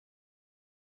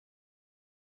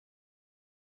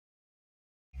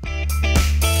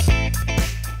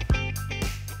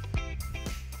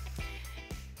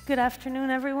Good afternoon,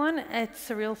 everyone. It's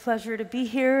a real pleasure to be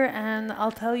here, and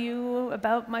I'll tell you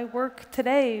about my work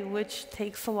today, which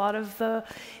takes a lot of the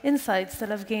insights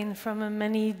that I've gained from a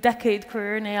many-decade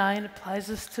career in AI and applies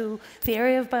this to the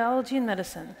area of biology and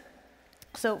medicine.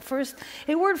 So first,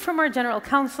 a word from our general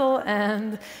counsel,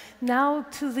 and now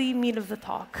to the meat of the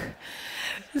talk.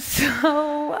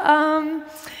 So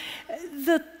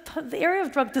the area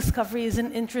of drug discovery is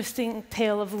an interesting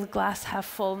tale of the glass half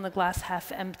full and the glass half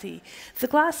empty. The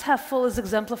glass half full is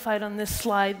exemplified on this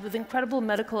slide with incredible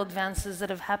medical advances that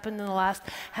have happened in the last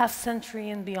half century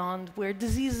and beyond, where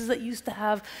diseases that used to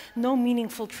have no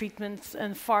meaningful treatments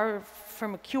and far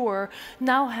from a cure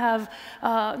now have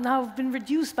been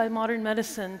reduced by modern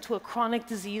medicine to a chronic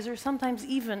disease or sometimes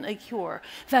even a cure.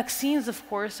 Vaccines, of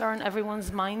course, are on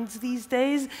everyone's minds these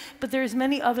days, but there's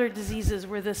many other diseases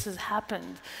where this has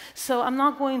happened. So I'm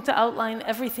not going to outline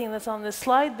everything that's on this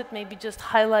slide, but maybe just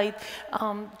highlight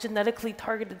genetically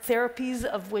targeted therapies,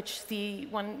 of which the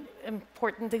one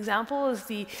important example is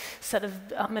the set of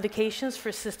medications for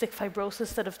cystic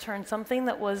fibrosis that have turned something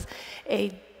that was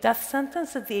a death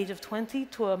sentence at the age of 20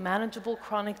 to a manageable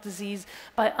chronic disease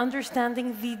by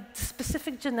understanding the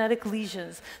specific genetic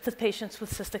lesions that patients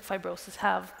with cystic fibrosis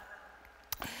have.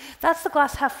 That's the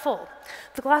glass half full.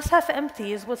 The glass half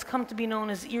empty is what's come to be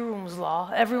known as Eroom's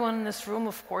law. Everyone in this room,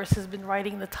 of course, has been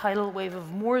riding the tidal wave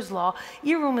of Moore's law.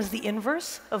 Eroom is the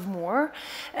inverse of Moore,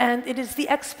 and it is the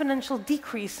exponential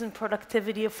decrease in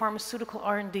productivity of pharmaceutical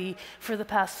R&D for the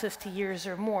past 50 years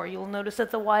or more. You'll notice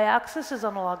that the y-axis is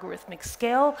on a logarithmic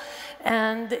scale,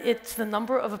 and it's the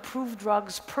number of approved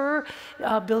drugs per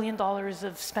 $1 billion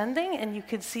of spending, and you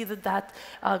can see that that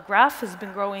graph has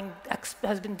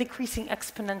been decreasing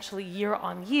exponentially year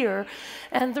on year.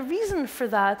 And the reason for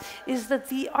that is that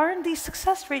the R&D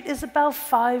success rate is about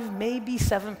 5, maybe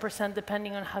 7%,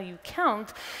 depending on how you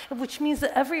count, which means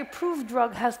that every approved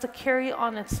drug has to carry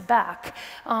on its back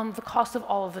the cost of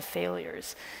all of the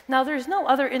failures. Now, there's no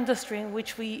other industry in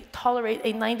which we tolerate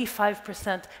a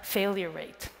 95% failure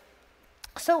rate.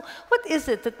 So what is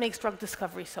it that makes drug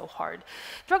discovery so hard?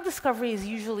 Drug discovery is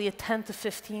usually a 10 to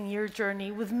 15-year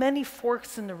journey with many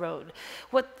forks in the road.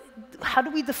 How do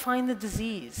we define the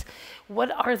disease? What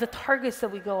are the targets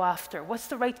that we go after? What's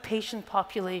the right patient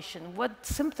population? What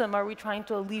symptom are we trying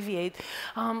to alleviate?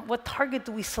 What target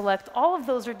do we select? All of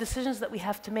those are decisions that we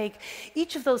have to make.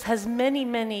 Each of those has many,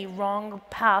 many wrong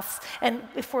paths, and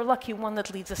if we're lucky, one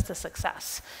that leads us to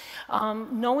success.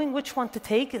 Knowing which one to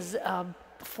take is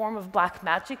form of black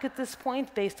magic at this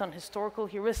point, based on historical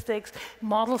heuristics,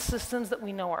 model systems that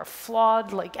we know are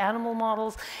flawed, like animal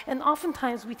models, and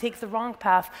oftentimes we take the wrong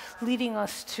path, leading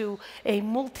us to a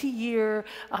multi-year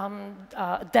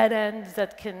dead end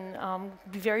that can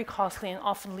be very costly and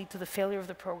often lead to the failure of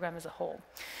the program as a whole.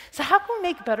 So how can we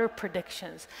make better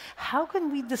predictions? How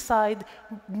can we decide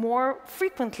more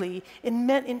frequently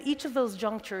in each of those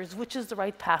junctures which is the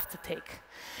right path to take?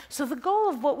 So the goal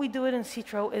of what we do at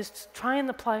InCitro is to try and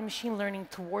apply machine learning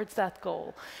towards that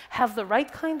goal. Have the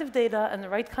right kind of data and the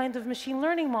right kind of machine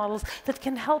learning models that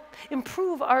can help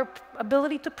improve our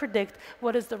ability to predict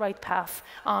what is the right path,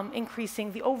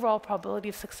 increasing the overall probability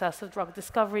of success of drug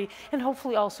discovery, and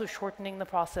hopefully also shortening the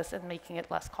process and making it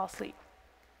less costly.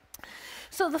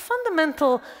 So the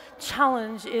fundamental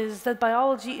challenge is that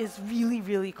biology is really,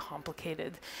 really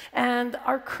complicated. And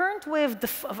our current way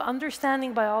of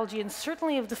understanding biology, and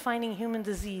certainly of defining human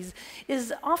disease,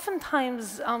 is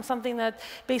oftentimes something that,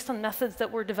 based on methods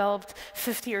that were developed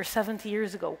 50 or 70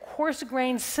 years ago,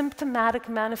 coarse-grained symptomatic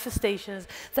manifestations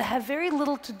that have very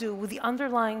little to do with the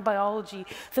underlying biology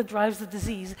that drives the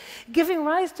disease, giving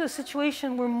rise to a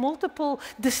situation where multiple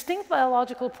distinct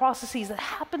biological processes that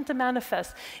happen to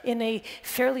manifest in a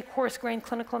fairly coarse-grained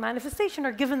clinical manifestation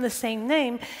are given the same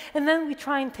name, and then we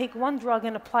try and take one drug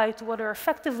and apply it to what are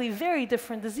effectively very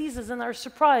different diseases and are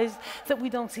surprised that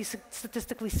we don't see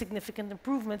statistically significant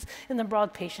improvements in the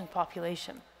broad patient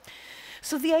population.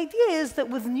 So the idea is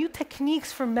that with new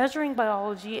techniques for measuring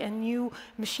biology and new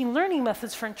machine learning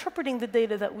methods for interpreting the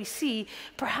data that we see,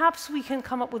 perhaps we can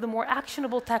come up with a more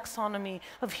actionable taxonomy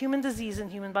of human disease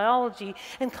and human biology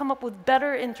and come up with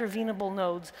better intervenable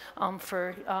nodes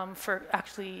for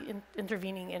actually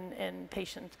intervening in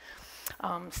patient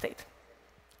state.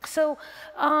 So,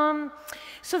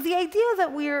 so the idea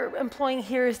that we're employing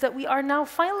here is that we are now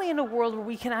finally in a world where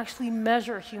we can actually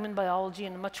measure human biology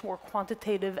in a much more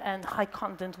quantitative and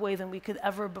high-content way than we could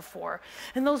ever before.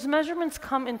 And those measurements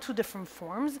come in two different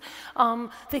forms.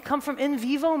 They come from in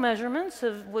vivo measurements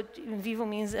of what in vivo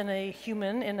means in a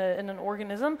human, in an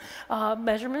organism,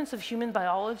 measurements of human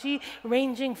biology,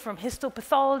 ranging from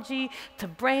histopathology to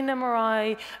brain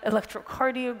MRI,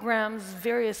 electrocardiograms,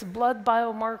 various blood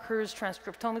biomarkers,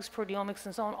 transcriptomics, proteomics,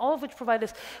 and so on, all of which provide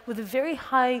us with a very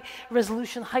high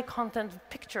resolution, high content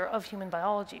picture of human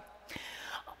biology.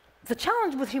 The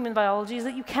challenge with human biology is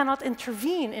that you cannot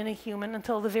intervene in a human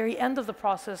until the very end of the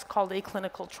process, called a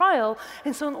clinical trial.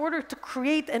 And so in order to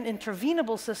create an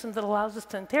intervenable system that allows us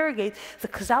to interrogate the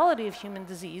causality of human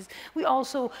disease, we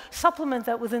also supplement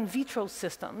that with in vitro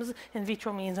systems. In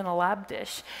vitro means in a lab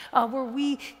dish, where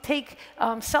we take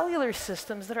cellular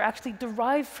systems that are actually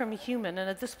derived from a human. And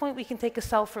at this point, we can take a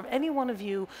cell from any one of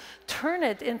you, turn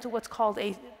it into what's called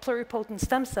a pluripotent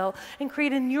stem cell, and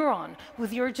create a neuron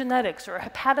with your genetics, or a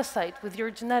hepatocyte with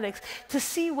your genetics, to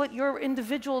see what your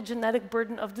individual genetic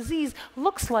burden of disease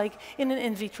looks like in an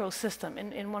in vitro system,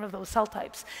 in one of those cell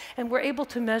types. And we're able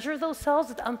to measure those cells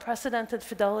at unprecedented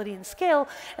fidelity and scale,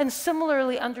 and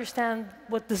similarly understand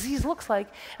what disease looks like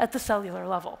at the cellular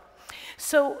level.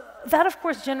 So that, of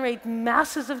course, generates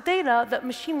masses of data that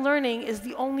machine learning is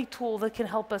the only tool that can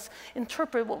help us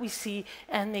interpret what we see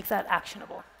and make that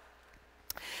actionable.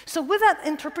 So with that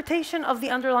interpretation of the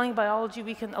underlying biology,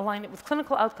 we can align it with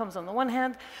clinical outcomes on the one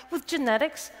hand, with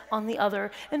genetics on the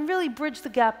other, and really bridge the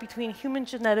gap between human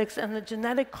genetics and the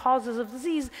genetic causes of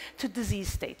disease to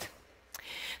disease state.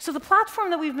 So the platform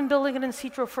that we've been building at in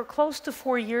vitro for close to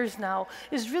 4 years now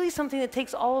is really something that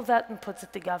takes all of that and puts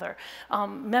it together.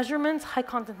 Measurements,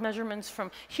 high-content measurements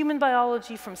from human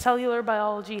biology, from cellular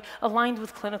biology, aligned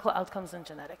with clinical outcomes and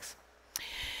genetics.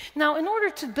 Now, in order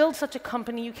to build such a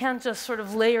company, you can't just sort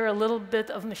of layer a little bit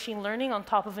of machine learning on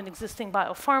top of an existing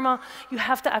biopharma. You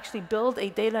have to actually build a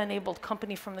data-enabled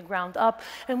company from the ground up.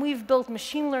 And we've built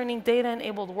machine learning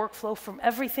data-enabled workflow from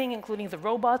everything, including the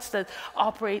robots that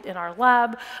operate in our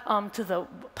lab, to the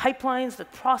pipelines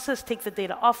that process, take the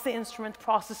data off the instrument,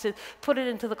 process it, put it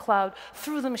into the cloud,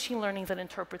 through the machine learning that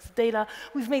interprets the data.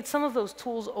 We've made some of those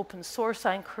tools open source.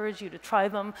 I encourage you to try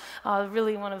them.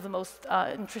 Really one of the most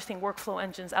interesting workflow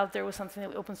engines out there was something that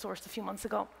we open sourced a few months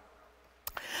ago.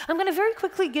 I'm going to very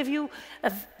quickly give you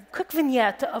a quick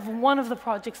vignette of one of the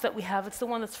projects that we have. It's the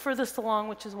one that's furthest along,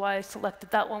 which is why I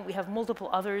selected that one. We have multiple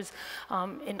others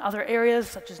in other areas,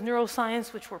 such as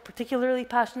neuroscience, which we're particularly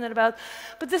passionate about.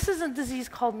 But this is a disease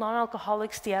called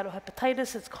non-alcoholic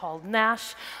steatohepatitis. It's called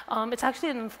NASH. It's actually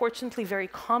an unfortunately very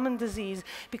common disease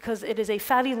because it is a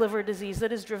fatty liver disease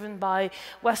that is driven by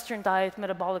Western diet,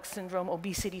 metabolic syndrome,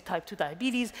 obesity, type 2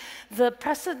 diabetes. The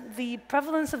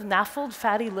prevalence of NAFLD,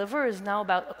 fatty liver, is now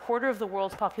about a quarter of the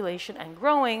world's population and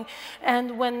growing.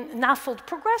 And when NAFLD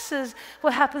progresses,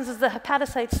 what happens is the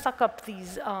hepatocytes suck up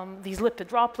these lipid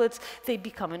droplets. They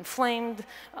become inflamed,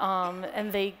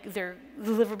 and the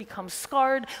liver becomes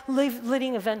scarred,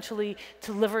 leading eventually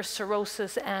to liver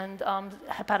cirrhosis and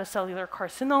hepatocellular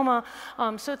carcinoma.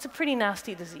 So it's a pretty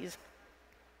nasty disease.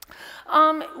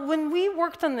 When we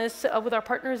worked on this with our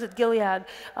partners at Gilead,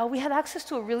 we had access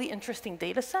to a really interesting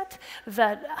data set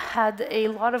that had a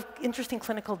lot of interesting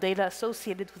clinical data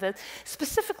associated with it,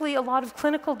 specifically a lot of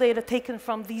clinical data taken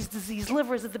from these diseased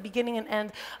livers at the beginning and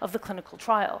end of the clinical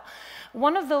trial.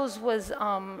 One of those was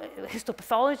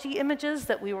histopathology images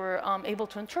that we were able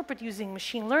to interpret using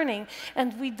machine learning,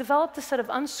 and we developed a set of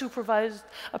unsupervised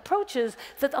approaches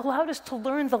that allowed us to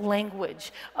learn the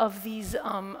language of these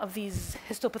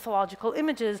histopathological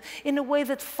images in a way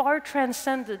that far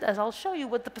transcended, as I'll show you,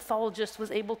 what the pathologist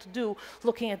was able to do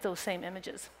looking at those same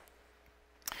images.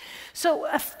 So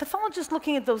a pathologist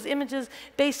looking at those images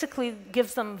basically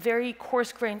gives them very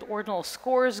coarse-grained ordinal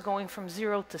scores going from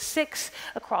 0 to 6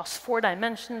 across 4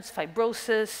 dimensions,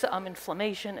 fibrosis,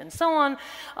 inflammation, and so on.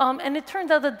 And it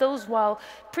turned out that those, while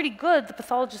pretty good, the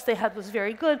pathologist they had was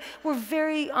very good, were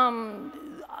very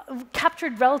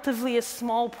captured relatively a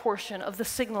small portion of the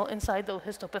signal inside those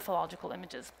histopathological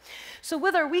images. So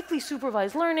with our weekly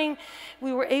supervised learning,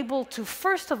 we were able to,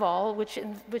 first of all, which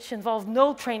involved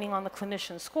no training on the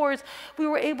clinician scores, we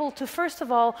were able to, first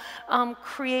of all,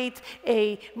 create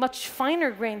a much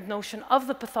finer-grained notion of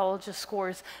the pathologist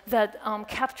scores that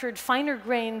captured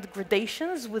finer-grained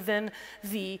gradations within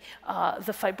the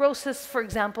fibrosis, for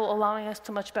example, allowing us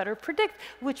to much better predict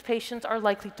which patients are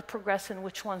likely to progress and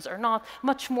which ones are not,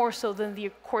 much more so than the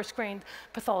coarse-grained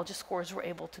pathologist scores were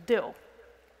able to do.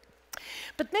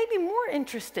 But maybe more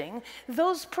interesting,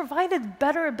 those provided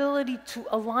better ability to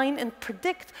align and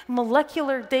predict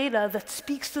molecular data that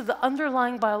speaks to the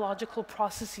underlying biological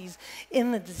processes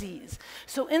in the disease.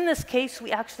 So in this case,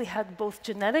 we actually had both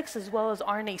genetics as well as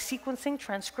RNA sequencing,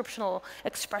 transcriptional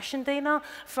expression data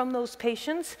from those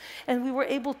patients, and we were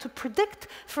able to predict,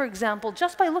 for example,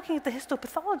 just by looking at the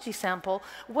histopathology sample,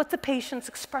 what the patient's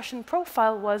expression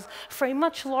profile was for a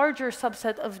much larger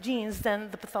subset of genes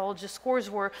than the pathologist scores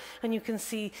were. And you can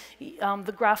see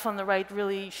the graph on the right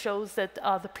really shows that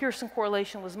the Pearson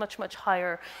correlation was much, much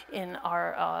higher in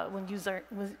our, when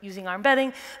using our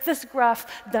embedding. This graph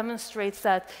demonstrates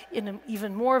that in an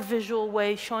even more visual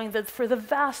way, showing that for the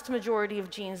vast majority of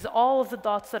genes, all of the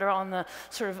dots that are on the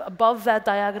sort of above that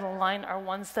diagonal line are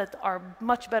ones that are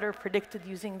much better predicted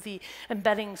using the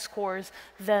embedding scores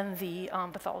than the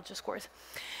pathologist scores.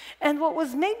 And what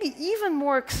was maybe even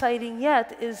more exciting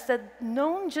yet is that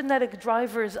known genetic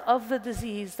drivers of the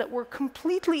disease that were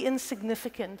completely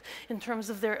insignificant in terms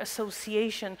of their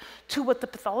association to what the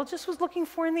pathologist was looking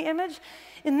for in the image,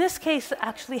 in this case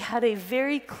actually had a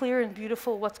very clear and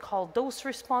beautiful what's called dose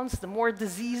response. The more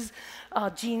disease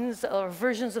genes or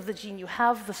versions of the gene you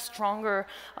have, the stronger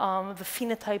the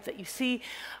phenotype that you see,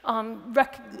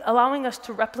 allowing us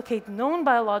to replicate known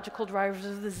biological drivers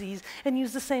of the disease and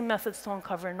use the same methods to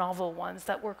uncover novel ones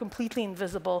that were completely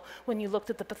invisible when you looked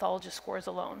at the pathologist scores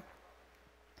alone.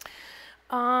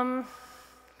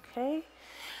 Okay.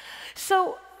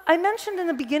 So I mentioned in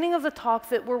the beginning of the talk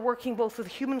that we're working both with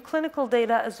human clinical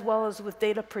data as well as with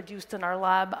data produced in our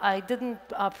lab. I didn't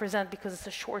present, because it's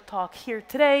a short talk here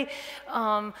today,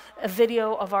 a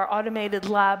video of our automated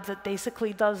lab that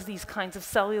basically does these kinds of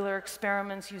cellular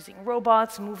experiments using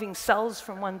robots, moving cells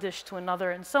from one dish to another,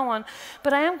 and so on.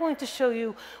 But I am going to show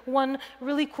you one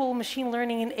really cool machine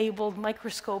learning-enabled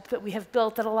microscope that we have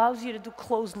built that allows you to do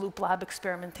closed-loop lab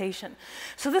experimentation.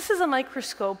 So this is a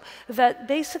microscope that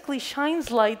basically shines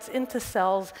light into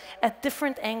cells at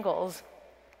different angles.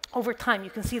 Over time, you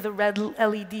can see the red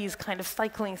LEDs kind of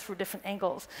cycling through different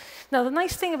angles. Now, the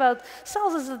nice thing about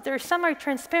cells is that they're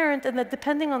semi-transparent, and that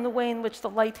depending on the way in which the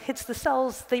light hits the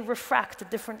cells, they refract at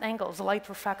different angles. The light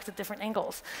refracts at different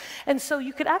angles. And so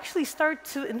you could actually start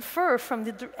to infer from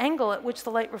the angle at which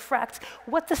the light refracts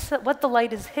what the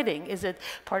light is hitting. Is it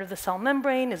part of the cell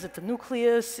membrane? Is it the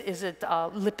nucleus? Is it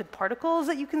lipid particles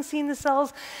that you can see in the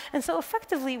cells? And so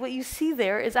effectively, what you see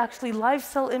there is actually live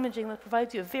cell imaging that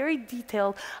provides you a very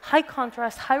detailed, high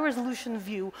contrast, high resolution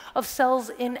view of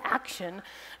cells in action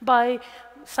by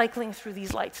cycling through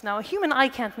these lights. Now, a human eye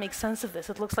can't make sense of this.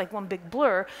 It looks like one big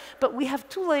blur, but we have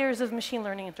two layers of machine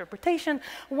learning interpretation.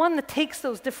 One that takes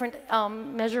those different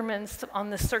measurements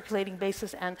on this circulating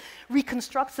basis and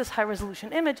reconstructs this high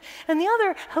resolution image, and the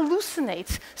other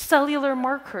hallucinates cellular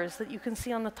markers that you can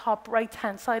see on the top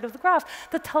right-hand side of the graph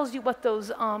that tells you what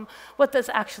that's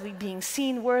actually being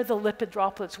seen, where are the lipid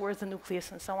droplets, where's the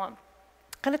nucleus, and so on.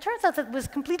 And it turns out that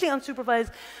with completely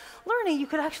unsupervised learning, you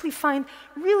could actually find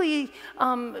really,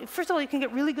 first of all, you can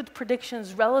get really good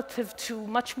predictions relative to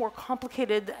much more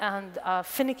complicated and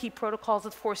finicky protocols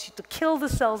that force you to kill the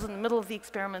cells in the middle of the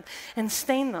experiment and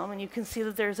stain them. And you can see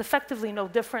that there's effectively no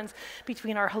difference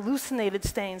between our hallucinated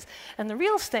stains and the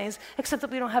real stains, except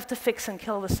that we don't have to fix and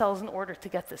kill the cells in order to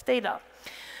get this data.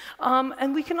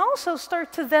 And we can also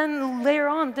start to then layer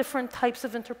on different types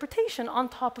of interpretation on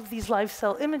top of these live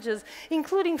cell images,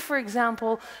 including, for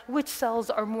example, which cells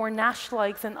are more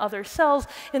Nash-like than other cells.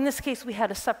 In this case, we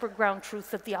had a separate ground truth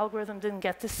that the algorithm didn't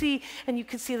get to see, and you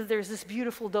can see that there's this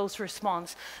beautiful dose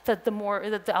response that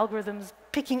the algorithm's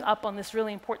picking up on this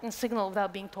really important signal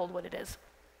without being told what it is.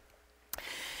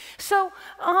 So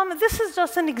this is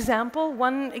just an example,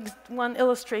 one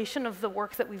illustration of the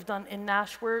work that we've done in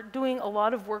NASH. We're doing a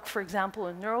lot of work, for example,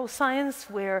 in neuroscience,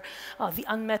 where the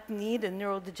unmet need in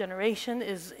neurodegeneration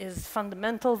is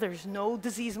fundamental. There's no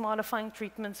disease-modifying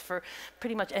treatments for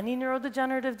pretty much any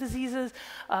neurodegenerative diseases.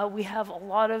 We have a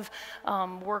lot of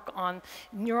work on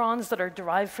neurons that are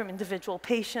derived from individual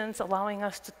patients, allowing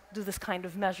us to do this kind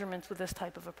of measurements with this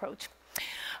type of approach.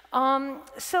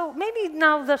 So maybe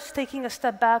now just taking a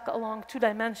step back along two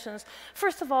dimensions.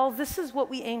 First of all, this is what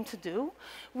we aim to do.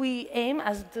 We aim,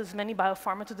 as does many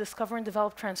biopharma, to discover and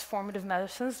develop transformative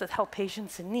medicines that help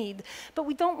patients in need. But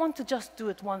we don't want to just do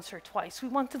it once or twice. We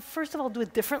want to, first of all, do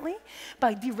it differently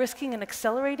by de-risking and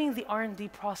accelerating the R&D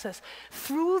process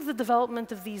through the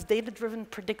development of these data-driven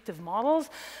predictive models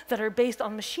that are based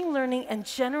on machine learning and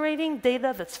generating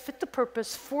data that's fit to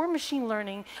purpose for machine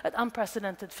learning at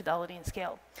unprecedented fidelity and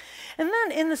scale. And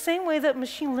then, in the same way that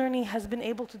machine learning has been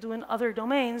able to do in other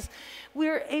domains, we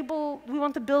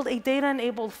want to build a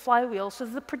data-enabled flywheel so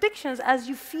that the predictions, as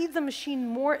you feed the machine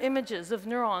more images of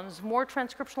neurons, more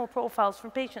transcriptional profiles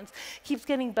from patients, keeps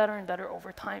getting better and better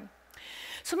over time.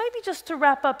 So maybe just to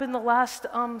wrap up in the last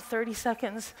 30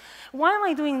 seconds, why am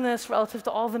I doing this relative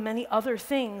to all the many other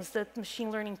things that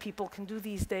machine learning people can do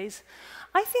these days?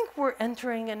 I think we're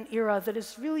entering an era that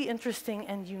is really interesting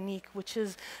and unique, which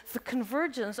is the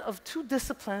convergence of two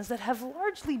disciplines that have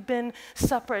largely been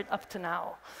separate up to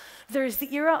now. There's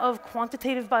the era of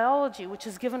quantitative biology, which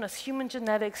has given us human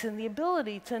genetics and the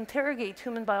ability to interrogate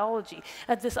human biology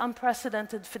at this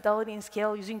unprecedented fidelity and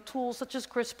scale using tools such as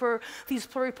CRISPR, these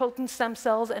pluripotent stem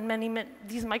cells, and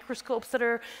these microscopes that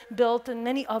are built, and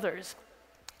many others.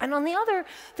 And on the other,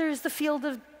 there's the field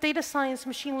of data science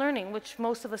machine learning, which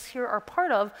most of us here are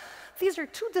part of. These are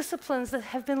two disciplines that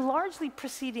have been largely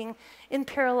proceeding in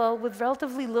parallel with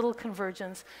relatively little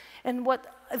convergence. And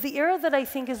the era that I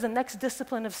think is the next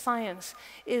discipline of science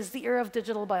is the era of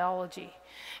digital biology,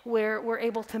 where we're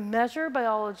able to measure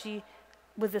biology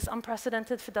with this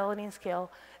unprecedented fidelity and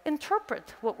scale,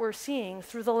 interpret what we're seeing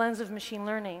through the lens of machine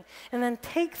learning, and then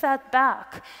take that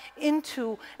back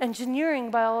into engineering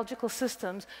biological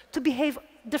systems to behave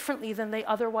differently than they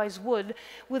otherwise would,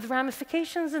 with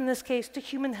ramifications in this case to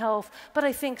human health, but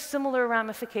I think similar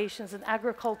ramifications in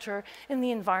agriculture, in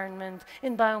the environment,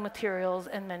 in biomaterials,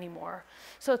 and many more.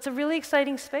 So it's a really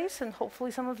exciting space, and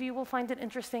hopefully some of you will find it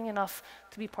interesting enough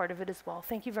to be part of it as well.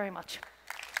 Thank you very much.